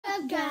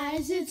up,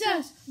 guys? It's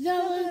us,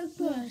 the Book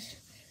Bros.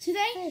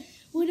 Today,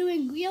 we're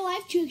doing real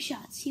life trick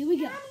shots. Here we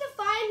go. I'm gonna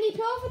find the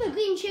pill for the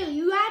green chili.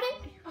 You got it?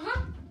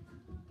 Uh-huh.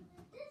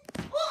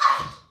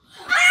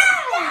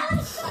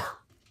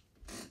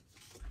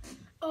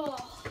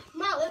 Oh,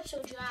 my lips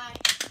are dry.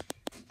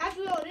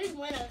 After all, it is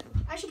winter.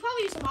 I should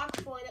probably use some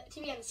aqua to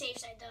be on the safe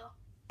side, though.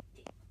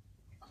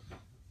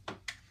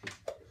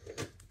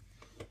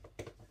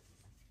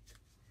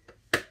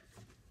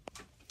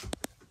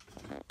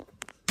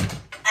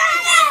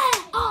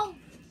 Oh!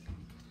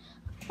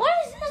 What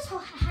is this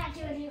hat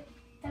doing here?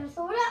 Can I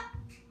throw it up?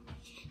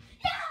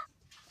 Yeah!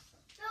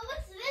 So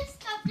what's this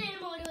stuffed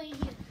animal doing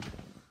here?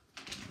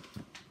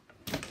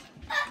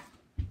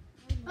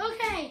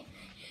 Okay.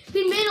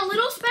 We made a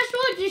little special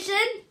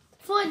edition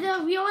for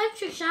the real life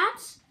trick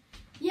shots.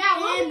 Yeah,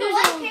 welcome to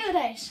White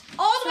Paradise.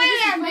 All the way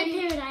around, White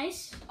baby.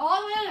 Paradise.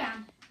 All the way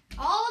around.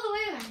 All the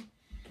way around.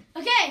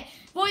 Okay,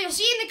 well, you'll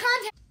see in the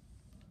content.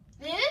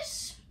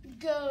 This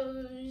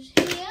goes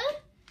here.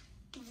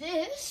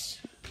 This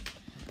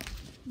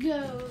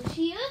goes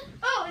here.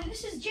 Oh, and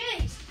this is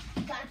Jay's.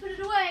 Gotta put it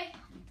away.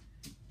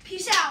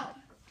 Peace out.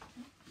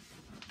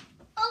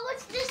 Oh,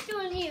 what's this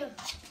doing here?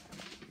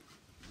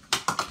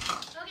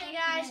 Okay,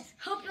 guys,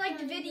 hope you liked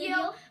the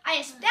video. I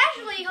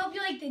especially hope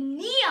you liked the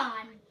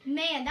neon.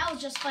 Man, that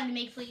was just fun to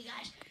make for you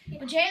guys.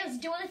 But Jay, let's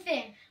do the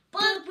thing.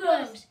 Book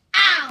Bros,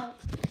 out.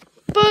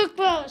 Book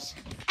Bros,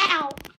 out.